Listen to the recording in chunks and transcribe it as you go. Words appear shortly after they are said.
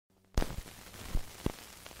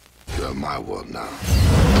of my world now.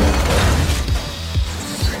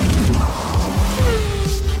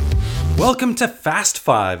 Welcome to Fast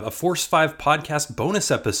Five, a Force 5 podcast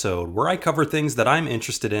bonus episode where I cover things that I'm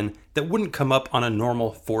interested in that wouldn't come up on a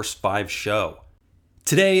normal Force 5 show.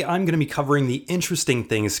 Today, I'm going to be covering the interesting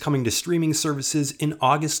things coming to streaming services in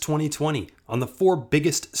August 2020 on the 4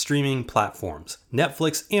 biggest streaming platforms: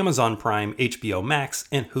 Netflix, Amazon Prime, HBO Max,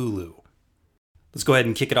 and Hulu. Let's go ahead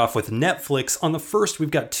and kick it off with Netflix. On the first,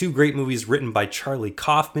 we've got 2 great movies written by Charlie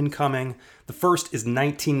Kaufman coming. The first is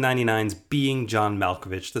 1999's Being John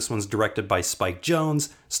Malkovich. This one's directed by Spike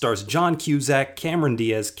Jonze, stars John Cusack, Cameron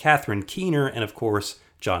Diaz, Catherine Keener, and of course,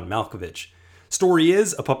 John Malkovich. Story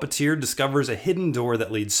is, a puppeteer discovers a hidden door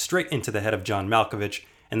that leads straight into the head of John Malkovich,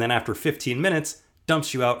 and then after 15 minutes,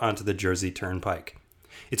 dumps you out onto the Jersey Turnpike.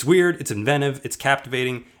 It's weird, it's inventive, it's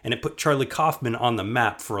captivating, and it put Charlie Kaufman on the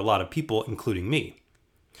map for a lot of people, including me.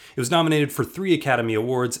 It was nominated for 3 Academy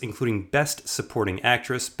Awards, including Best Supporting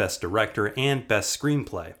Actress, Best Director, and Best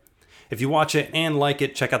Screenplay. If you watch it and like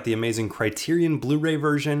it, check out the amazing Criterion Blu-ray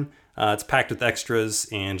version. It's packed with extras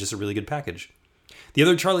and just a really good package. The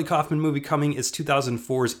other Charlie Kaufman movie coming is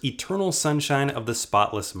 2004's Eternal Sunshine of the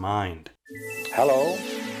Spotless Mind. Hello,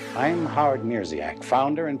 I'm Howard Mirziak,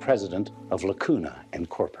 founder and president of Lacuna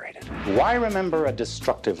Incorporated. Why remember a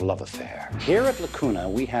destructive love affair? Here at Lacuna,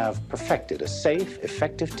 we have perfected a safe,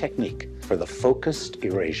 effective technique for the focused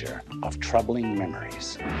erasure of troubling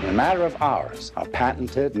memories. In a matter of hours, our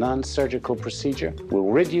patented non-surgical procedure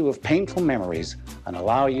will rid you of painful memories and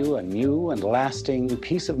allow you a new and lasting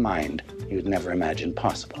peace of mind you'd never imagined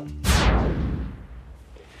possible.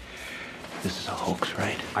 This is a hoax,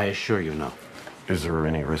 right? I assure you, no. Is there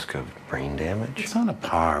any risk of brain damage? It's on a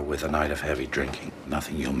par with a night of heavy drinking.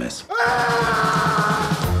 Nothing you'll miss.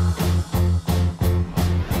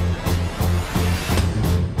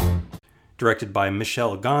 Directed by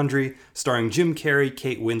Michel Gondry, starring Jim Carrey,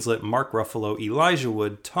 Kate Winslet, Mark Ruffalo, Elijah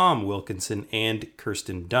Wood, Tom Wilkinson, and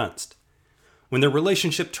Kirsten Dunst. When their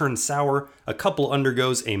relationship turns sour, a couple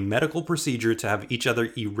undergoes a medical procedure to have each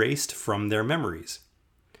other erased from their memories.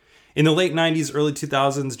 In the late 90s, early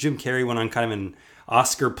 2000s, Jim Carrey went on kind of an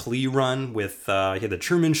Oscar plea run with, he had The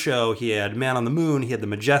Truman Show, he had Man on the Moon, he had The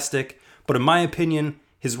Majestic, but in my opinion,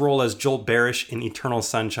 his role as Joel Barish in Eternal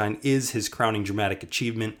Sunshine is his crowning dramatic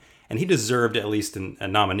achievement, and he deserved at least a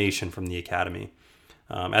nomination from the Academy.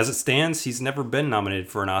 As it stands, he's never been nominated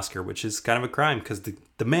for an Oscar, which is kind of a crime, because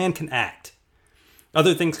the man can act.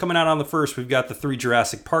 Other things coming out on the first, we've got the 3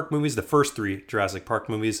 Jurassic Park movies, the first 3 Jurassic Park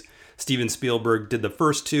movies. Steven Spielberg did the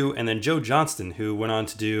first 2, and then Joe Johnston, who went on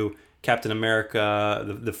to do Captain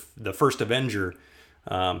America, the first Avenger.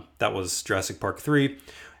 That was Jurassic Park 3.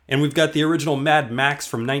 And we've got the original Mad Max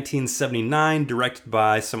from 1979, directed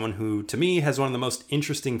by someone who, to me, has one of the most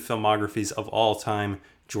interesting filmographies of all time,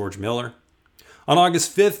 George Miller. On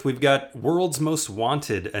August 5th, we've got World's Most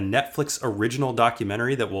Wanted, a Netflix original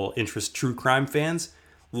documentary that will interest true crime fans,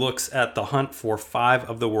 looks at the hunt for 5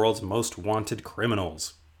 of the world's most wanted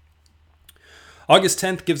criminals. August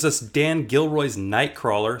 10th gives us Dan Gilroy's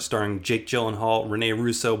Nightcrawler, starring Jake Gyllenhaal, Rene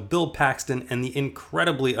Russo, Bill Paxton, and the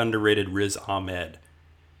incredibly underrated Riz Ahmed.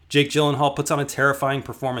 Jake Gyllenhaal puts on a terrifying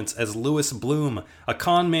performance as Louis Bloom, a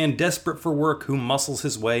con man desperate for work who muscles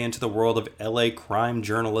his way into the world of LA crime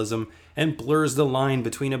journalism and blurs the line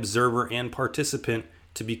between observer and participant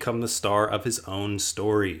to become the star of his own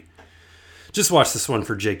story. Just watch this one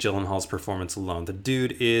for Jake Gyllenhaal's performance alone. The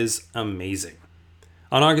dude is amazing.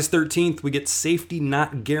 On August 13th, we get Safety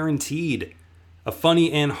Not Guaranteed, a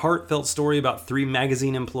funny and heartfelt story about 3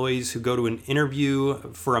 magazine employees who go to an interview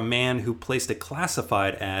for a man who placed a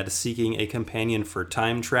classified ad seeking a companion for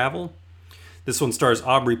time travel. This one stars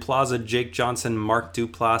Aubrey Plaza, Jake Johnson, Mark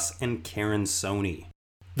Duplass, and Karen Sony.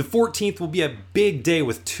 The 14th will be a big day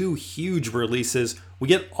with 2 huge releases. We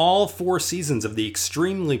get all 4 seasons of the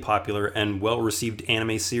extremely popular and well-received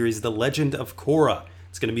anime series The Legend of Korra.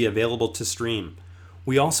 It's going to be available to stream.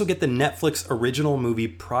 We also get the Netflix original movie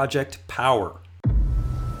Project Power.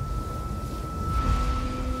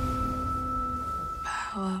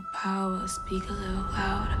 Power, power, speak a little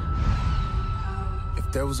louder.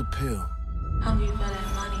 If there was a pill Hungry for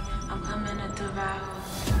that money, I'm coming to devour.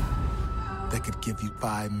 that could give you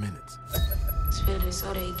 5 minutes Spit it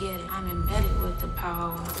so they get it. I'm embedded with the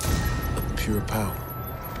power. of pure power,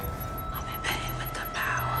 I'm embedded with the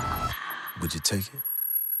power. would you take it?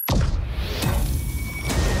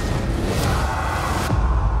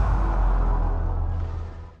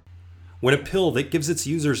 When a pill that gives its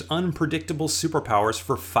users unpredictable superpowers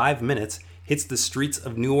for 5 minutes hits the streets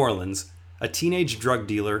of New Orleans, a teenage drug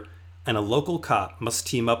dealer and a local cop must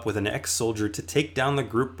team up with an ex-soldier to take down the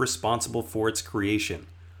group responsible for its creation.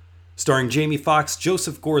 starring Jamie Foxx,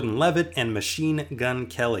 Joseph Gordon-Levitt, and Machine Gun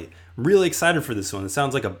Kelly. I'm really excited for this one. It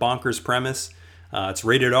sounds like a bonkers premise. It's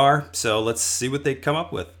rated R, so let's see what they come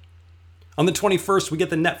up with. On the 21st, we get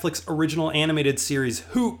the Netflix original animated series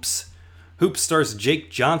Hoops. Hoops stars Jake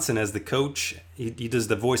Johnson as the coach. He does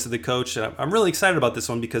the voice of the coach. I'm really excited about this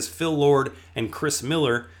one because Phil Lord and Chris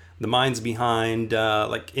Miller, the minds behind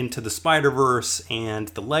like Into the Spider-Verse and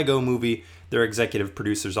the Lego Movie, they're executive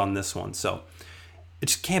producers on this one. So it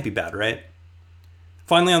just can't be bad, right?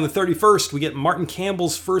 Finally, on the 31st, we get Martin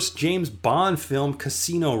Campbell's first James Bond film,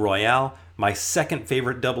 Casino Royale, my second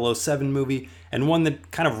favorite 007 movie, and one that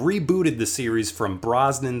kind of rebooted the series from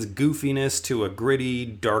Brosnan's goofiness to a gritty,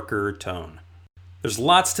 darker tone. There's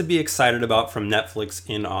lots to be excited about from Netflix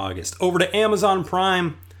in August. Over to Amazon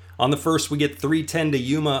Prime. On the 1st, we get 3:10 to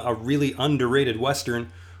Yuma, a really underrated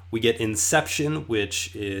Western. We get Inception,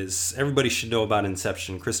 which is, everybody should know about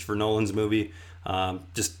Inception, Christopher Nolan's movie.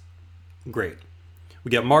 Just great. We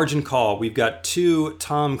got Margin Call. We've got 2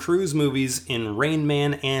 Tom Cruise movies in Rain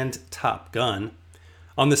Man and Top Gun.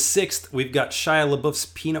 On the 6th, we've got Shia LaBeouf's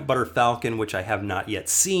Peanut Butter Falcon, which I have not yet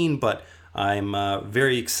seen, but I'm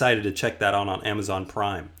very excited to check that out on Amazon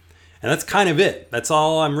Prime. And that's kind of it. That's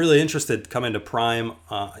all I'm really interested coming to Prime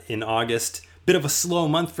in August. Bit of a slow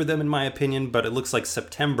month for them, in my opinion, but it looks like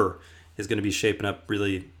September is going to be shaping up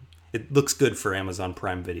really. It looks good for Amazon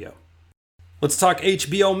Prime Video. Let's talk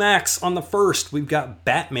HBO Max. On the 1st, we've got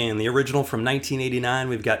Batman, the original from 1989.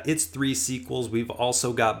 We've got its 3 sequels. We've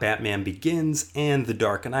also got Batman Begins and The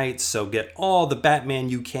Dark Knight. So get all the Batman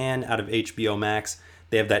you can out of HBO Max.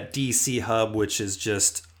 They have that DC hub, which is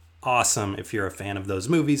just awesome if you're a fan of those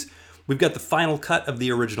movies. We've got the final cut of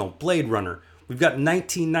the original Blade Runner. We've got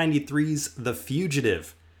 1993's The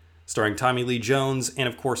Fugitive, starring Tommy Lee Jones and,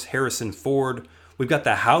 of course, Harrison Ford. We've got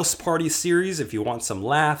the House Party series if you want some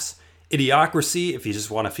laughs. Idiocracy if you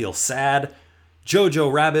just want to feel sad.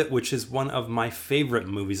 Jojo Rabbit, which is one of my favorite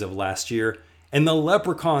movies of last year. And the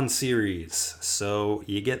Leprechaun series. So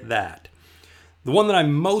you get that. The one that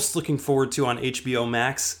I'm most looking forward to on HBO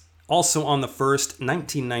Max, also on the 1st,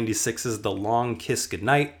 1996's The Long Kiss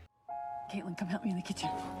Goodnight. Caitlin, come help me in the kitchen.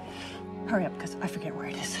 Hurry up, because I forget where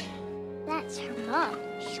it is. That's her mom.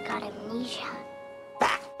 She's got amnesia.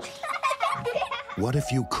 What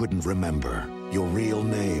if you couldn't remember your real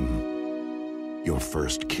name, your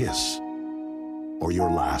first kiss, or your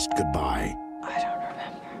last goodbye? I don't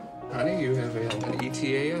remember. Honey, you have an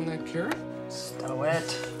ETA on that carrot? Stow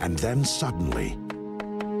it. And then suddenly,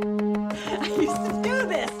 I used to do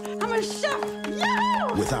this. I'm a chef.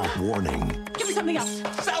 Yeah! without warning, Give me something else.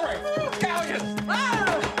 Celery! Scallions!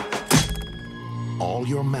 all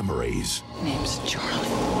your memories Name's Charlie.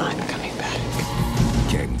 I'm coming back.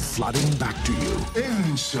 came flooding back to you.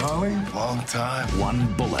 Evening, Charlie. Long time.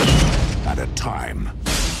 One bullet at a time.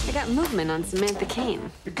 I got movement on Samantha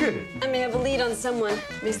Kane. You're kidding. I may have a lead on someone.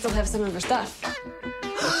 May still have some of her stuff.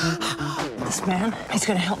 This man is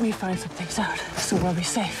going to help me find some things out so we'll be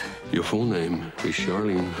safe. Your full name is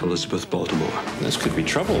Charlene Elizabeth Baltimore. This could be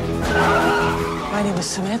trouble. My name is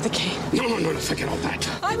Samantha Kane. No, forget all that.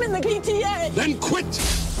 I'm in the PTA. Then quit!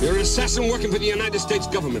 You're an assassin working for the United States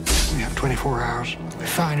government. We have 24 hours. We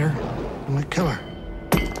find her, and we kill her.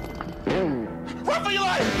 Run for your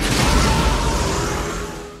life!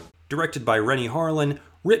 Directed by Rennie Harlan,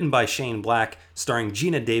 written by Shane Black, starring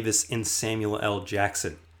Gina Davis and Samuel L.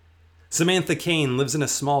 Jackson. Samantha Kane lives in a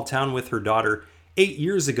small town with her daughter. 8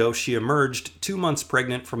 years ago, she emerged 2 months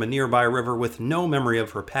pregnant from a nearby river with no memory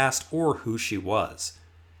of her past or who she was.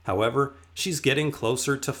 However, she's getting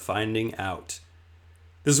closer to finding out.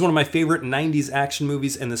 This is one of my favorite 90s action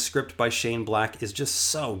movies, and the script by Shane Black is just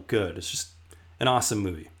so good. It's just an awesome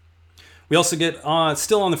movie. We also get,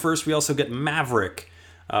 still on the 1st, we also get Maverick.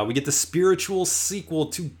 We get the spiritual sequel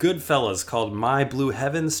to Goodfellas called My Blue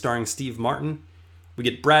Heaven, starring Steve Martin. We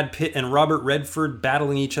get Brad Pitt and Robert Redford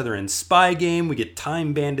battling each other in Spy Game. We get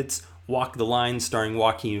Time Bandits, Walk the Line, starring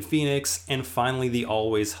Joaquin Phoenix. And finally, the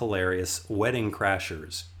always hilarious Wedding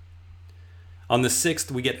Crashers. On the 6th,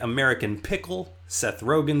 we get American Pickle, Seth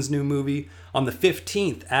Rogen's new movie. On the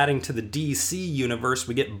 15th, adding to the DC universe,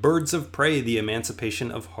 we get Birds of Prey, The Emancipation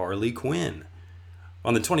of Harley Quinn.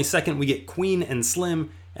 On the 22nd, we get Queen and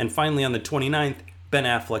Slim. And finally, on the 29th, Ben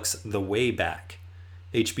Affleck's The Way Back.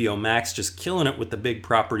 HBO Max just killing it with the big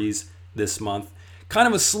properties this month. Kind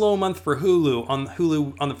of a slow month for Hulu. On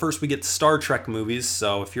Hulu, on the 1st, we get Star Trek movies.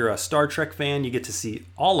 So if you're a Star Trek fan, you get to see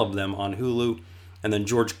all of them on Hulu. And then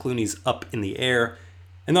George Clooney's Up in the Air.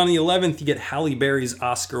 And on the 11th, you get Halle Berry's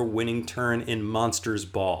Oscar-winning turn in Monsters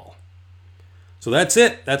Ball. So that's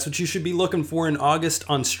it. That's what you should be looking for in August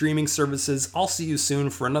on streaming services. I'll see you soon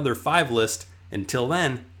for another 5 list. Until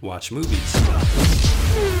then, watch movies.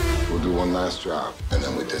 We'll do one last job, and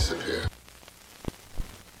then we disappear.